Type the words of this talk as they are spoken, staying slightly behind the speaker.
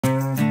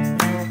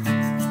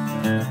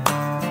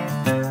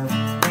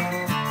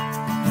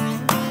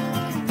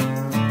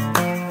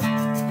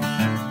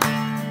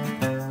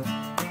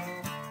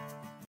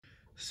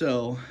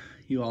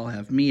you all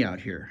have me out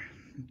here.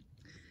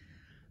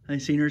 I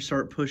seen her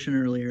start pushing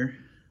earlier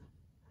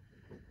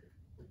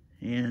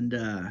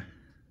and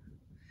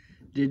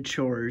did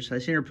chores. I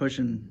seen her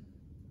pushing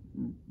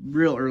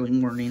real early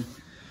morning,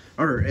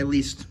 or at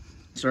least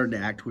started to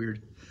act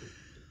weird.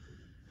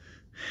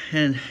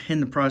 And in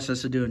the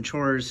process of doing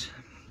chores,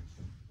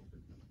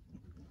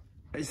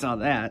 I saw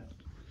that.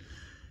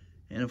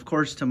 And of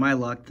course, to my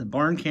luck, the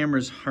barn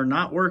cameras are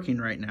not working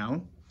right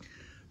now.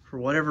 For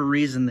whatever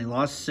reason, they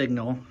lost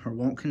signal or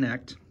won't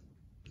connect.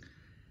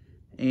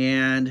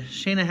 And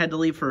Shayna had to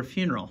leave for a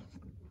funeral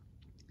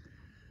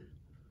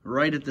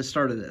right at the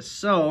start of this.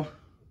 So,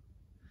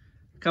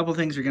 a couple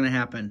things are going to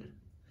happen.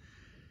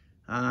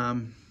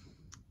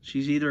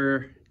 She's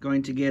either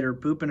going to get her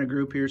poop in a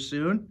group here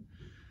soon,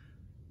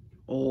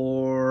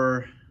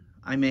 or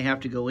I may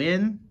have to go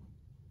in,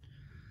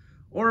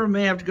 or I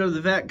may have to go to the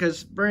vet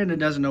because Brandon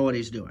doesn't know what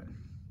he's doing.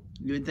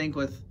 You would think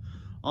with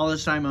all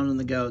this time owning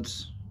the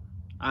goats,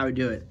 I would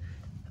do it.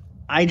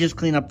 I just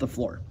clean up the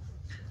floor.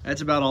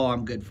 That's about all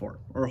I'm good for,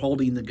 or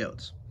holding the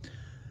goats.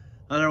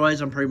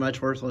 Otherwise, I'm pretty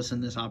much worthless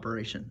in this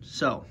operation.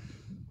 So,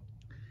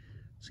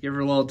 let's give her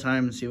a little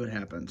time and see what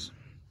happens.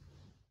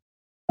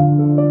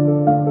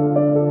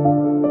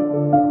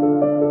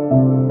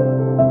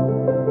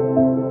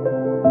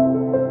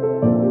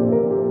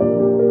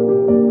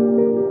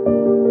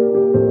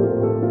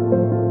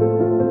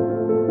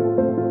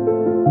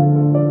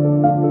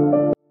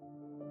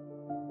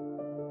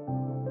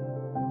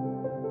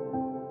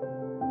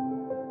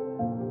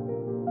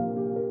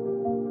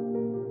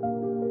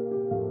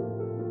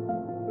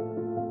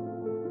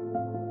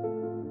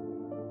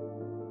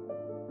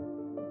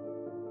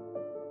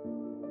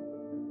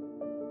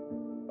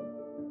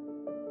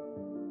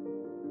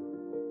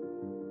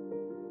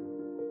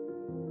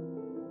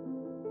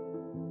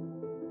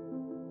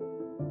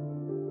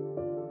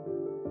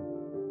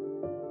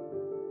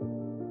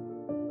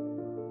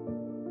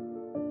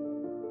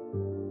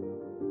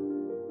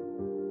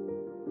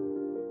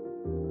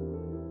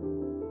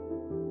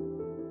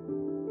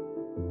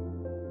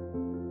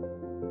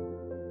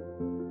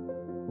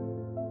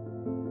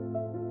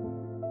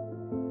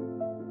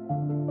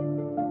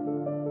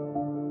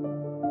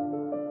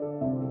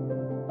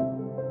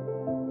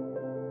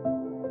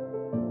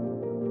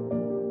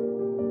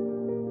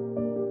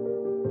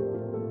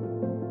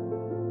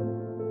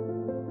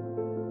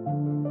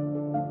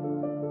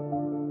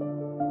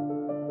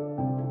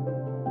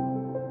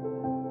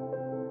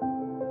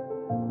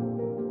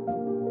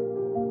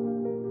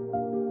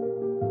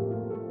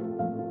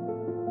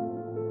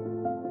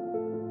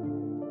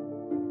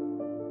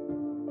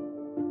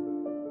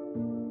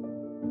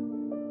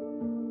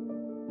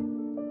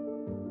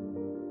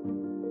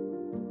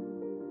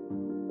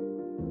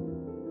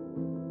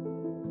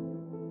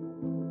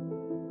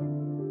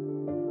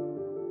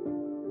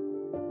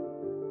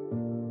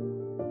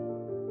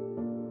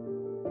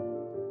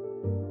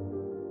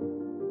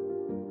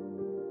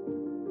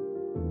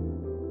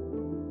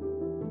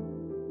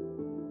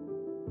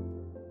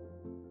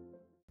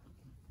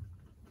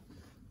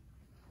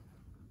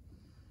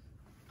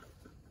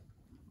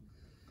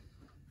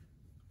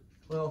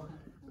 Well,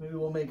 maybe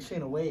we'll make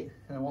Shayna wait,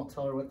 and I won't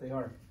tell her what they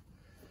are.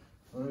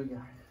 What do we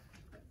got?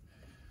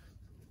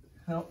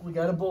 Oh, we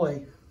got a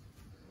boy.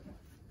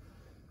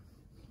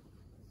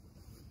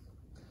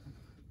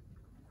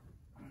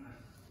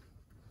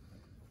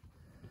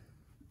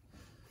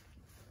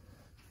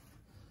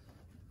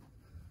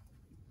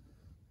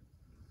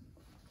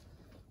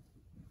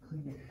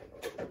 Clean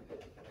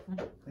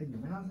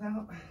your mouth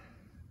out.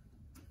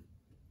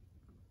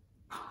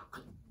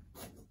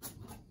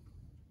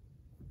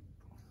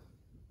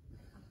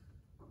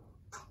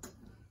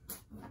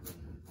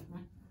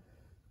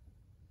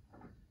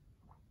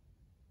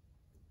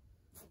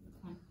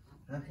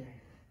 Okay.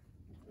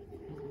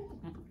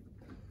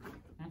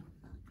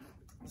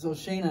 So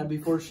Shayna,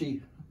 before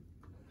she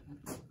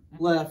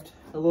left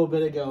a little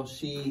bit ago,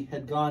 she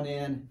had gone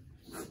in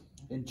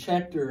and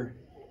checked her.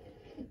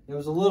 It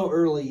was a little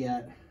early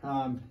yet.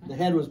 The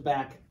head was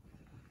back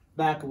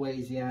a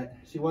ways yet.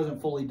 She wasn't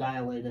fully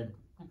dilated.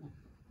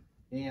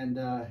 And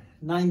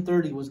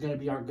 9:30 was going to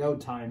be our go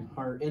time,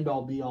 our end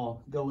all be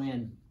all go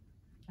in.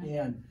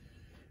 And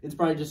it's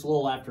probably just a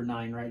little after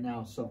 9 right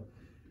now. So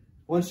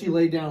once she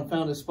laid down and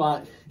found a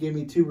spot, gave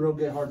me 2 real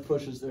good hard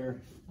pushes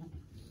there.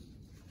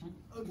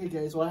 Okay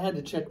guys, well I had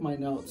to check my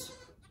notes.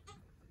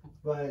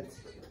 But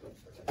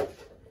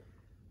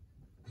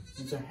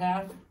it's a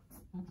half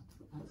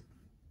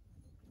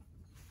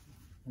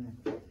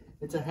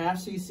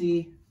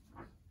cc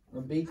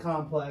of B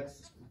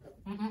complex,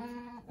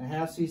 a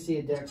half cc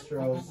of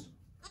dextrose,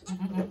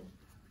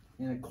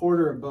 and a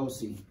quarter of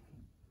Bosi.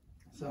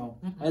 So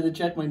I had to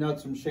check my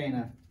notes from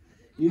Shayna.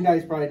 You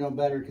guys probably know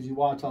better because you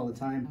watch all the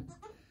time.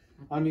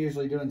 I'm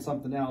usually doing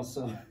something else,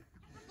 so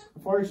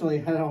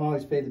unfortunately I don't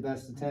always pay the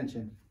best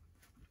attention.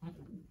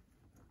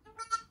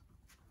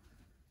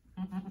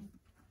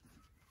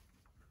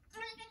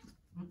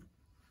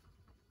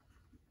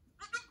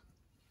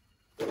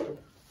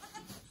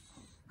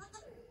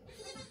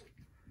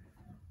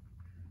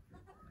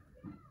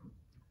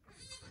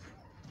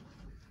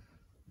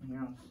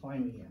 not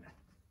slimy yet.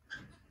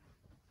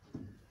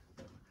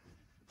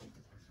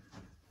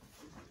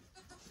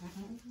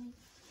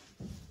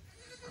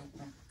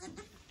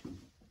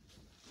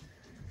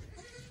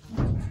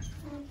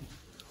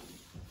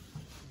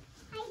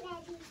 Hi,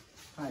 Daddy.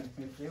 Hi,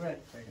 stay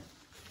right there.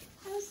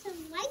 There's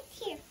some light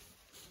here.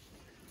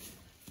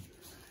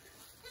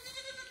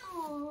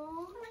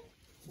 Aww.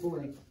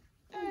 Boy.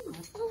 Oh,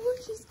 look,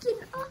 he's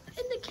getting up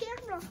in the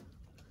camera.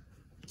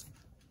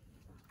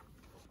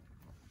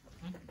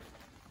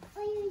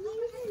 Are you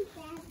using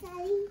that,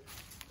 Daddy?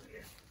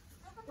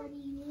 What do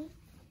you need?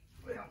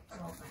 Well,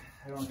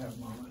 I don't have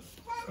Mama's.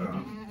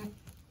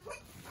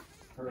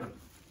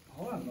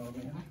 Hold on, little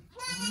man.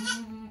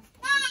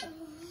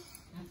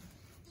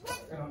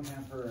 I don't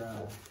have her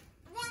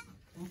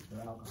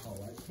alcohol.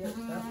 Here,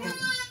 stop taking.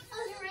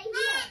 Oh, they're right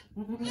here.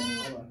 Okay,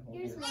 hold on.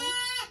 Here's one.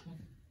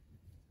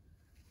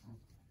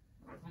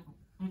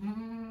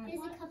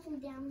 There's a couple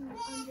down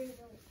under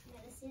the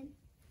medicine.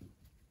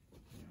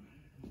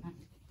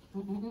 Or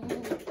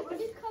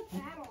just cut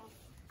that off.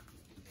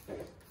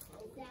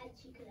 Dad,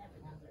 she could have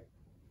another.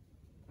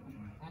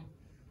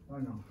 Oh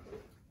no.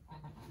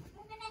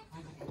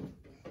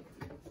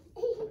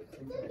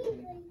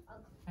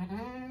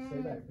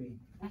 Stay back, B.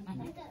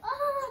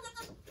 Oh!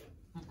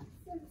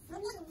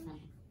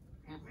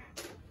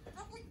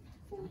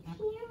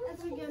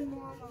 That's a good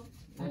mama.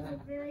 That's a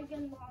very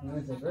good mama. And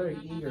it's a very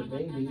eager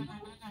baby.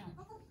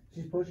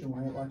 She's pushing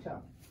away. Watch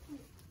out.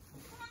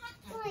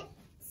 But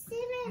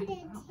Simon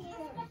did too.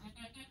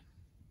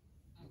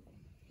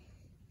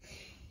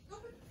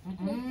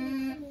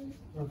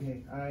 Okay,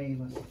 I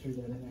must have threw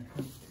that in there.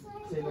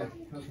 Stay back.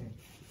 Okay.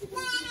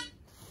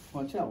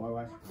 Watch out,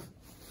 Why?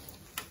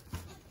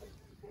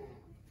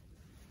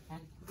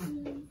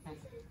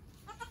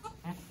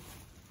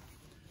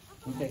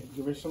 Okay,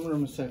 give her some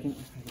room a second.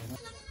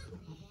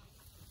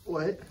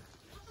 What?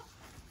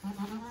 I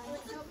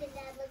was hoping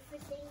Dad looked for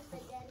things,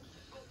 but then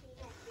I think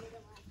that's the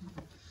other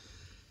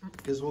one.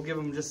 Because we'll give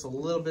him just a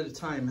little bit of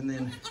time and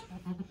then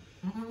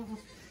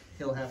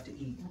he'll have to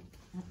eat.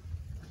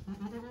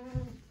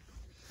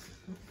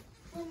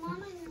 Well,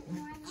 Mama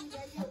normally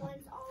does it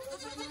once all of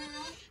them are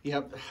out.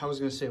 Yep, I was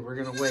going to say we're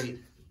going to wait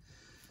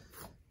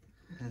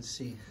and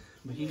see.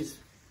 But he's...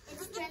 It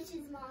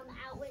stretches Mom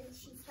out when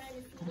she's trying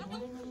to feed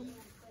him.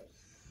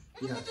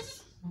 Yeah.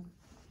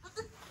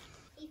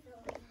 He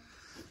fell.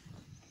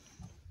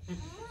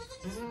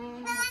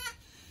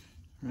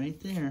 Right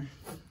there.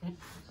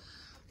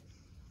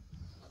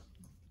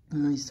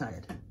 Oh, he's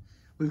tired.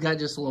 We've got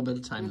just a little bit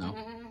of time though.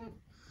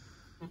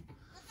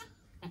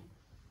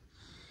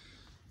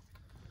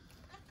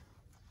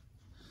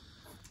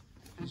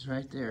 He's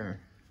right there.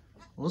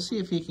 We'll see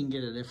if he can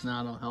get it. If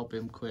not, I'll help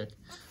him quick.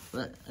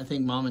 But I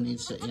think Mama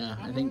needs to, yeah,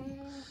 I think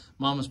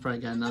Mama's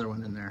probably got another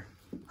one in there.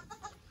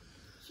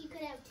 She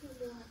could have two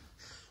more.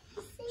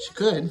 She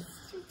could.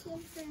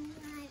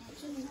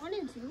 She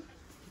wanted to.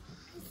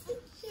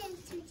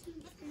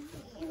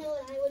 You know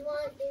what I would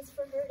want is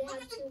for her to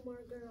have two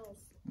more girls.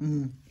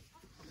 Mm.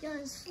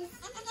 Because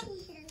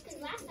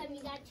last time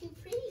you got two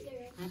pretty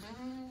girls.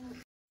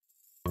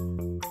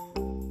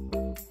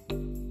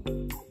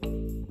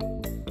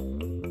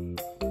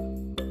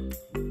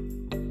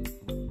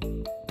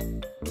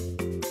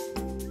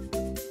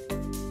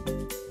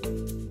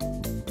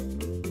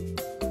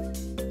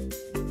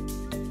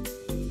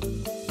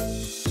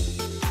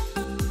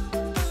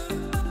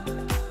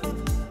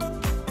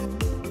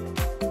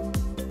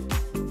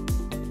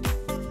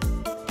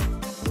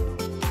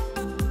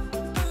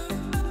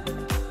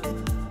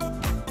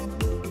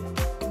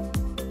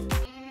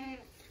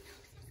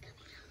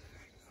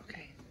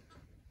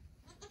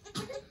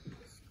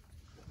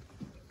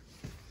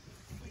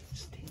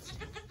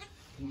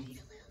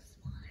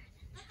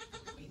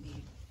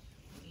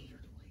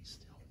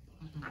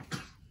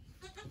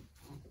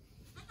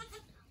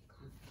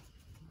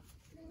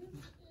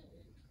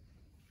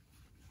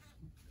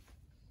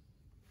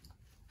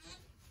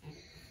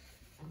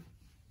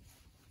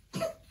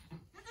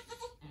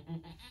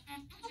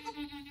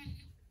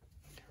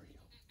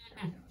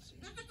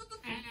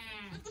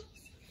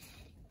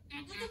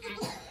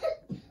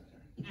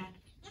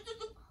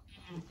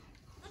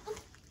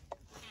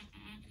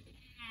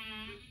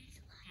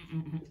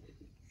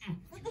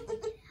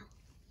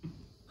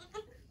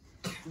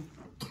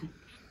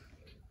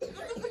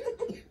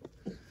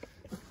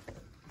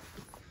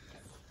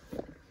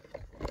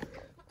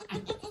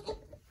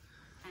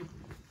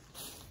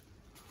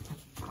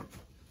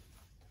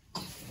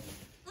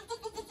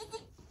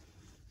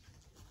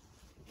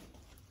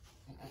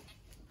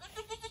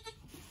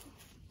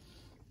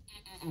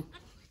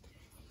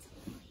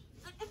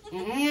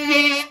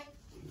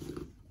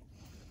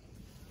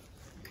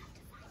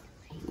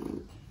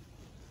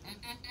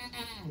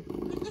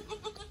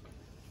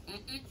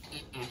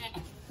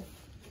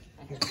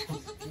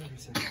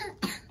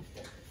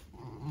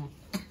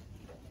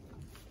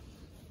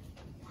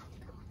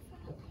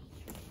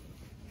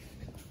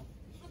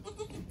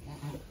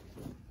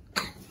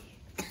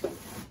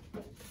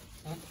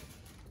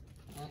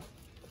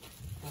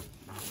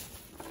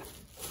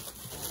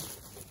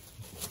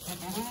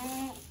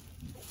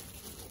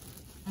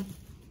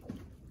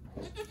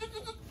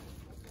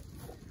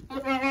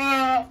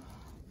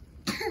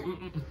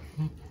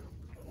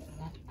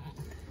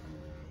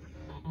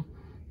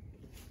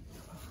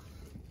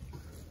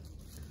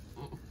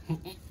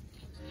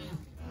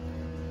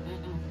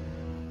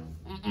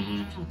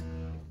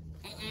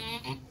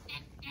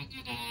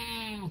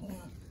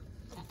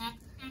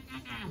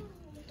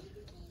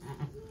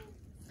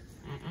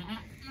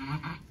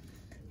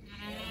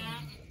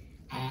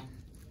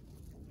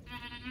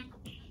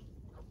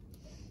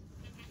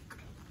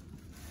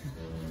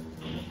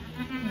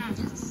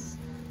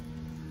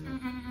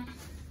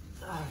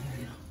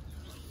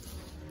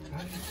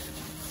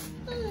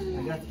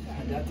 I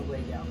got the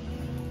lay down.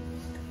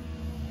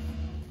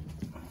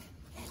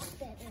 That's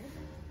better.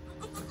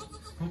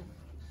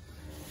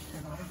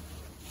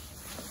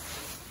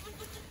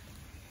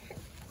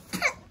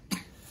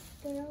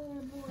 Girl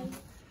or boy?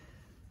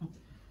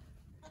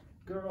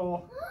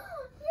 Girl.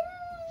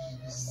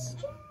 Yes!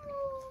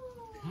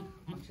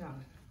 Watch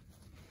out.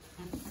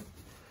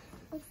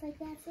 Looks like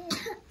that's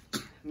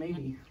it.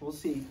 Maybe. We'll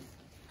see.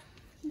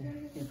 Here,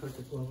 you put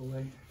the glove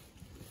away.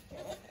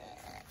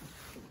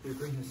 We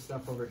bring this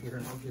stuff over here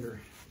and I'll get her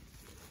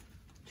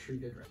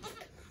treated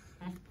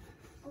right.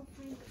 Oh,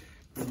 fine.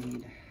 We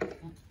need...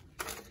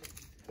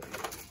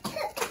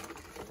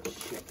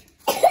 Shit.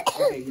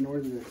 Okay, you know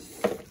where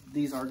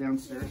these are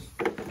downstairs?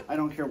 I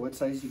don't care what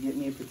size you get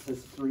me, if it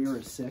says 3 or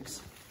a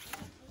 6.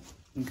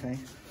 Okay.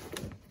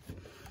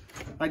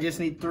 I just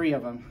need 3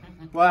 of them.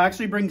 Well,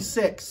 actually bring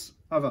 6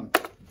 of them.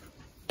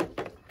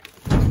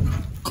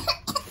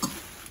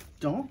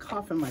 Don't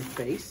cough in my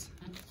face.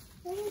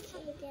 Okay,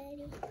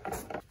 Daddy.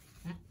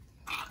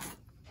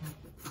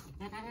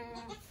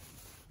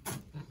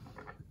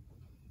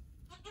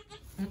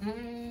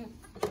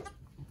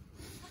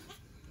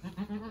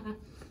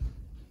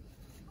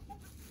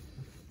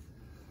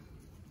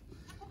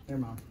 Here,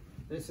 Mom.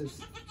 This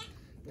is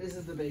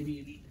the baby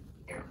you need.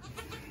 Here.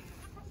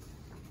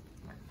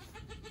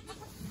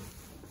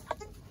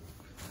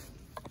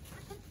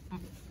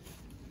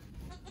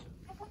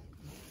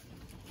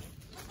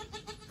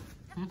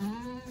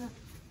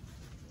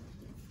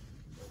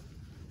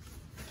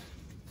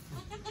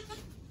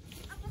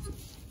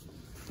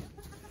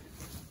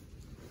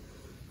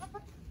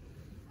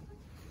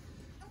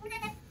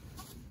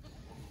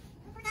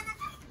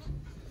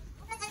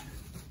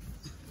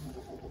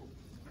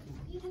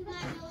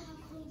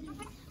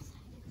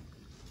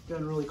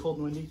 Gotten really cold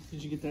and windy.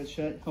 Did you get that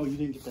shut? Oh, you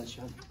didn't get that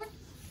shut.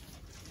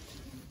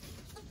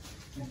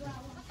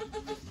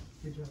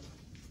 Good job.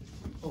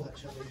 Oh, that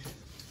shut.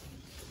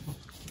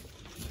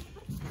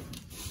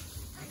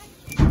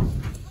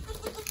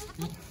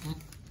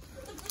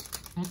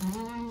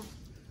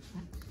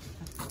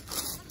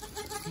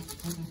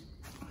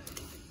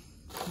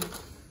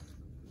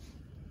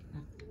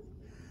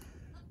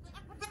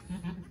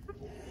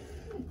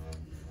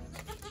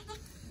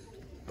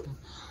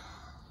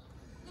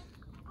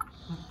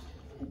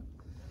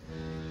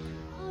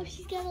 Oh,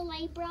 she's got a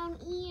light brown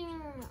ear.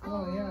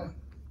 Oh, yeah.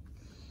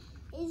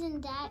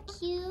 Isn't that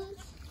cute?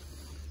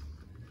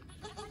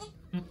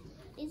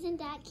 Isn't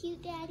that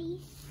cute,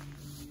 Daddy?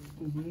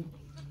 Mm-hmm.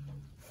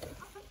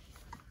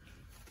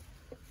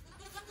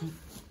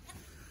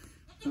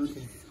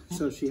 Okay,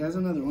 so she has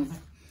another one.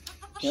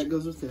 That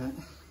goes with that.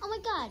 Oh my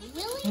God,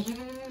 really?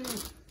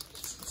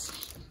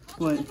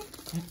 What?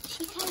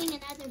 She's having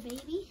another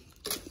baby?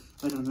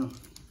 I don't know.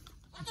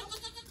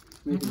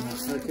 Maybe not.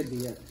 That could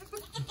be it.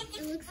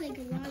 It looks like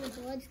a lot of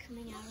blood's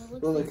coming out. It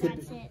looks Well, like it could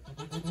that's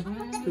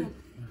be. it.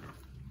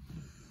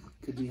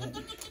 Could be it.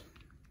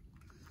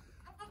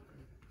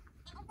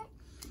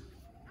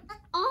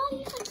 Oh, yeah,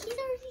 he's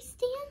already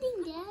standing,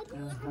 Dad.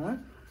 Uh-huh.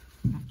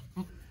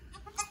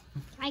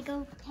 I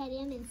go pet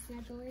him and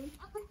snuggle him.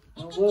 A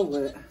little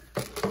bit.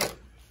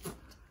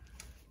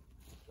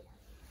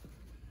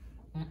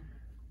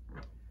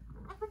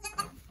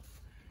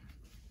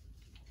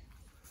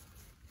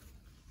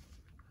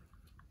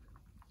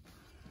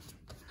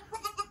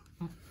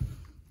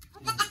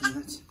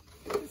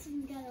 This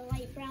one's got a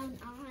light brown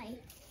eye.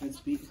 That's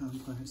B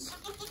complex.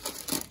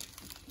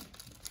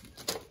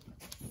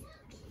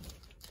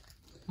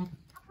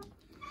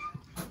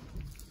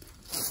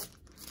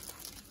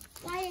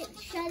 Wyatt,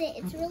 shut it.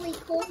 It's really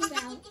cold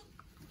out.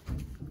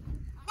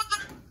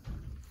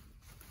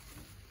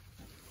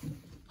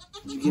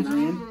 You get her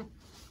in?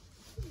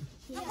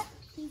 Yeah,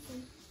 she's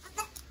in.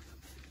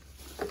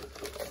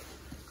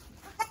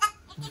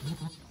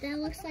 That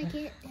looks like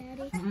it,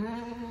 Daddy.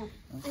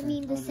 Okay, I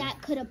mean, the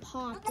sack could have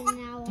popped and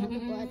now all the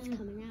blood's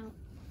coming out.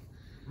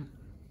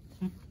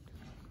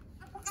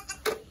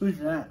 Who's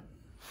that?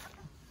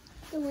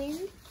 The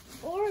wind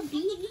or a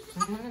bee.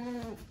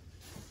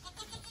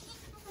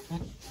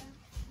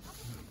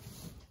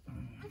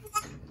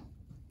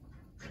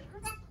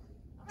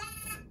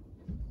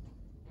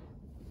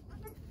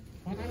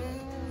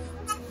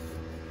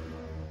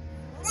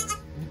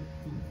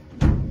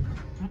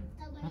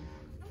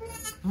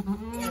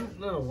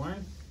 Little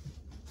one.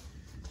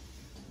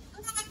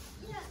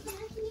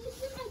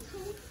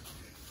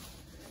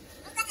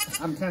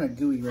 I'm kind of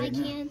gooey right now.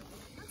 I can.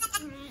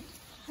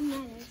 I'm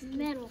not as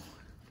metal.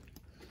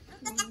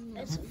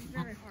 It's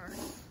very hard.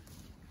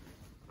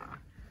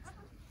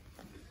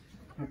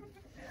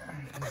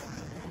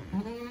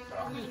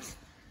 Nice.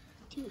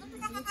 Dude.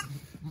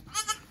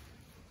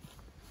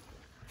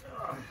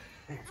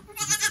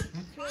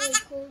 It's really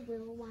cold,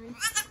 little one.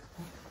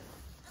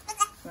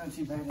 Not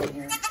too bad in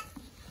here.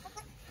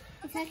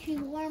 It's actually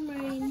warmer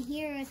in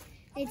here.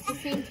 It's the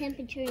same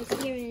temperature as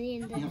here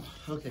in the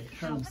Okay,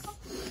 house.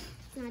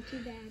 It's not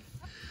too bad.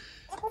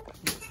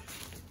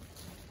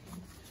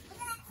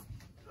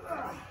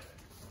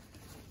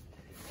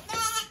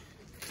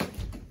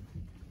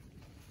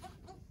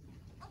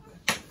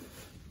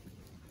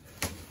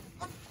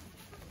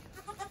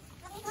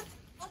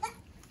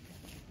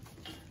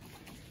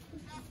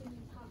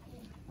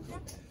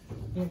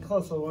 Get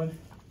close, little one.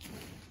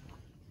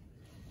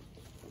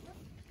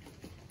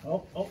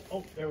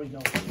 Oh, there we go.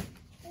 Don't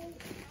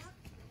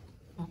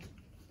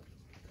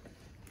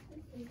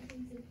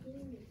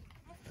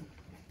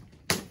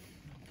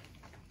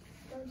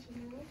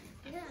you know?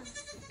 Yeah.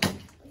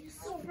 You're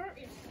so hurt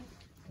yourself.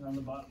 And on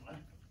the bottom.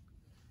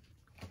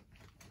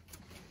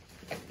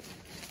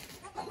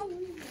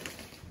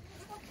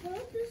 What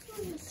if this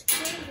one was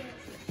square?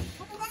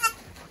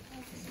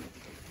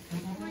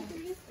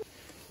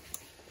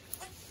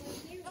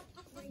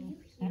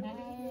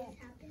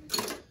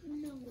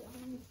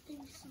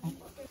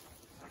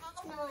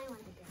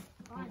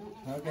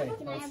 Okay.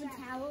 Can I have a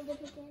towel to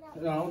pick it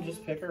up? No,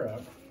 just pick her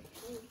up.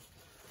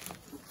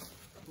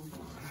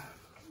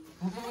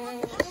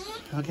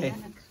 Okay.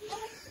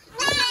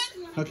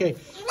 Okay.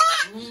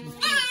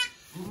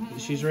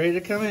 She's ready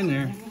to come in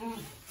there.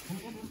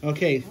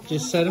 Okay,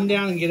 just set him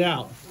down and get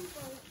out.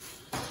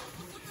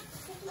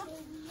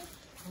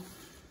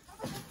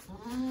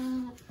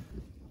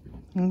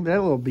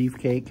 That little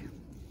beefcake.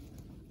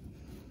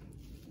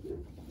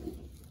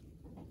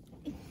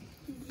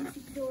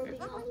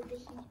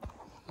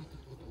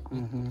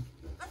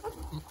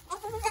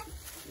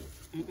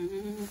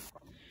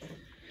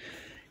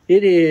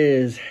 It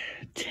is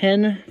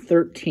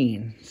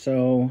 10:13,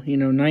 so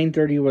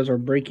 9:30 was our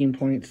breaking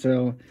point.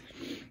 So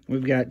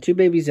we've got 2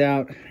 babies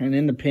out and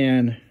in the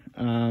pen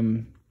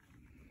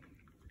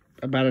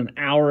about an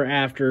hour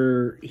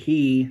after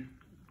he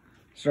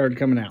started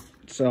coming out.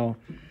 So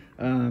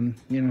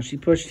she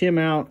pushed him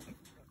out.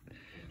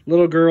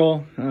 Little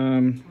girl,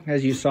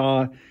 as you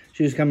saw,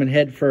 she was coming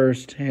head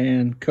first,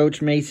 and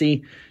Coach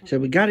Macy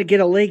said, "We got to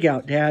get a leg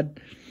out, Dad."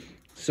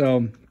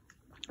 So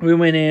we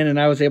went in, and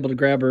I was able to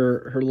grab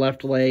her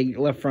left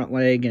front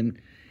leg, and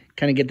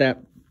kind of get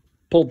that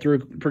pulled through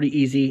pretty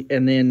easy.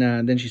 And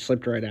then she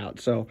slipped right out.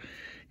 So,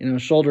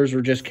 shoulders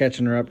were just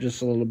catching her up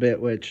just a little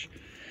bit, which,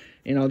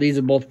 these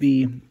will both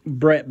be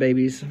Brett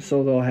babies,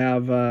 so they'll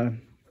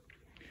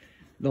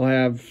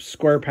have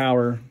square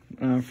power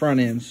front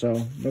end, so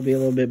they'll be a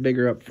little bit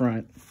bigger up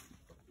front.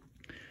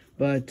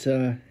 But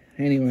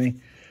anyway,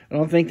 I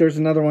don't think there's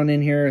another one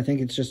in here. I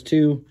think it's just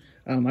 2.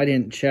 I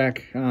didn't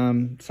check.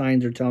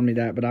 Signs are telling me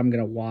that, but I'm going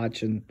to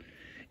watch. And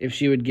if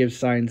she would give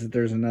signs that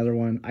there's another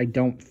one, I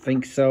don't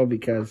think so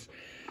because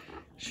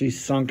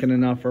she's sunken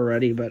enough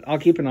already. But I'll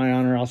keep an eye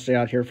on her. I'll stay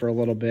out here for a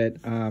little bit.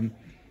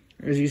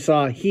 As you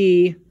saw,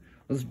 he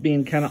was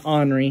being kind of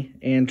ornery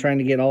and trying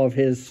to get all of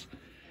his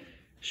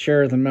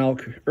share of the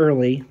milk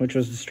early, which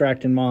was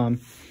distracting Mom.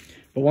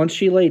 But once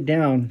she laid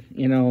down,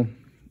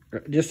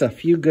 just a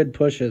few good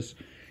pushes,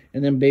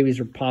 and then babies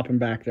were popping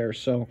back there.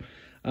 So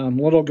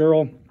little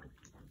girl,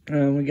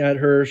 we got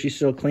her. She's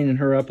still cleaning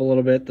her up a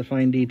little bit, the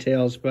fine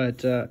details,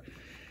 but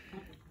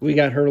we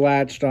got her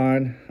latched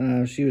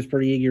on. She was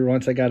pretty eager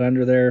once I got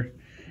under there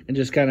and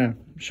just kind of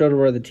showed her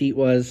where the teat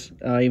was.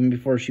 Even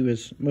before she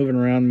was moving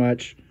around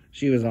much,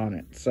 she was on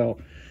it. So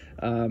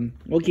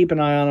we'll keep an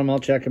eye on him. I'll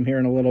check him here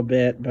in a little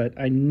bit, but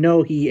I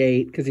know he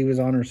ate because he was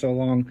on her so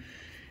long,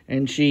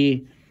 and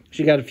she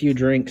got a few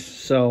drinks.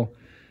 So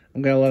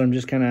I'm going to let him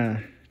just kind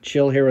of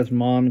chill here with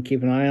Mom and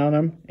keep an eye on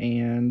him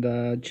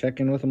and check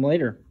in with him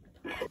later.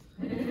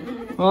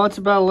 Well, it's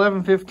about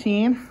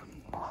 11:15.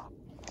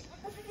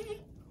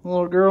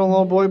 Little girl and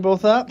little boy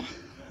both up.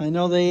 I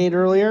know they ate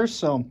earlier,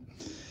 so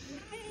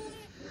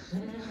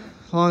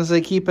as long as they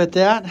keep at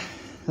that,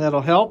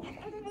 that'll help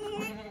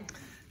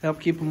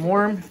keep them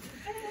warm.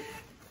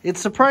 It's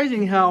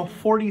surprising how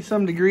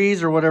 40-some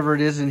degrees or whatever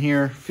it is in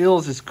here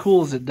feels as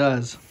cool as it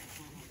does.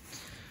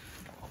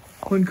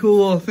 One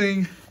cool little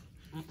thing,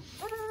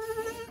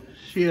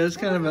 she has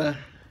kind of a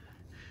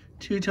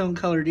 2-tone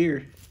colored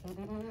ear.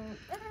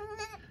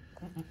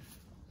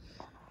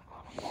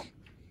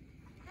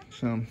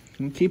 So,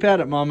 keep at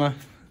it, Mama.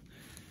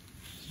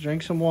 Just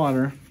drink some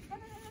water.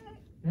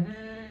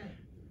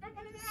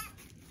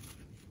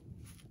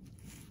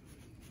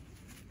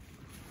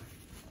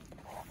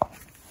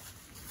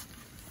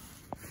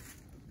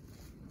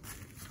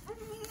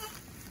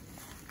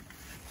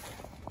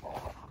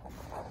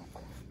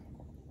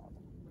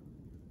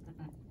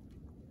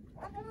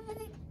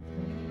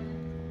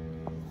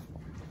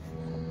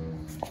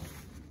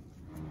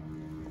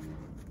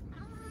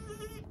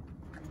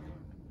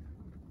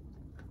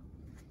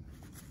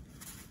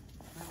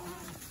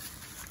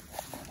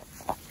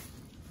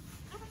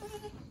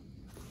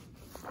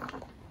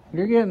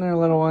 You're getting there,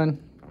 little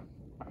one.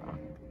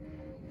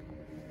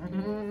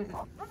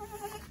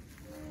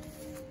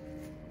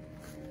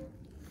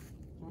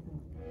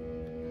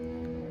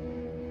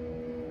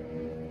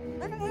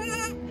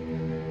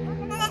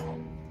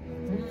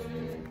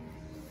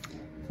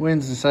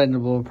 Wind's deciding to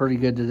blow pretty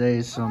good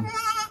today, so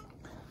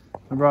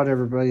I brought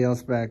everybody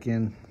else back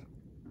in.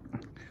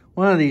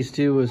 One of these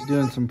two was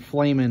doing some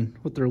flaming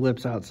with their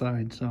lips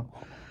outside, so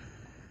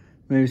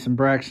maybe some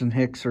Braxton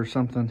Hicks or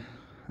something.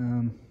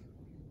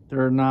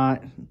 They're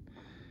not.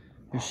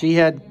 If she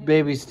had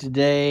babies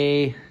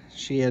today,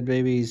 she had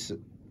babies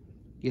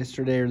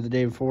yesterday or the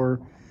day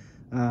before.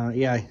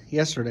 Yeah,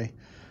 yesterday.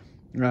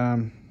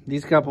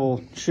 These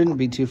couple shouldn't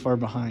be too far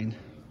behind.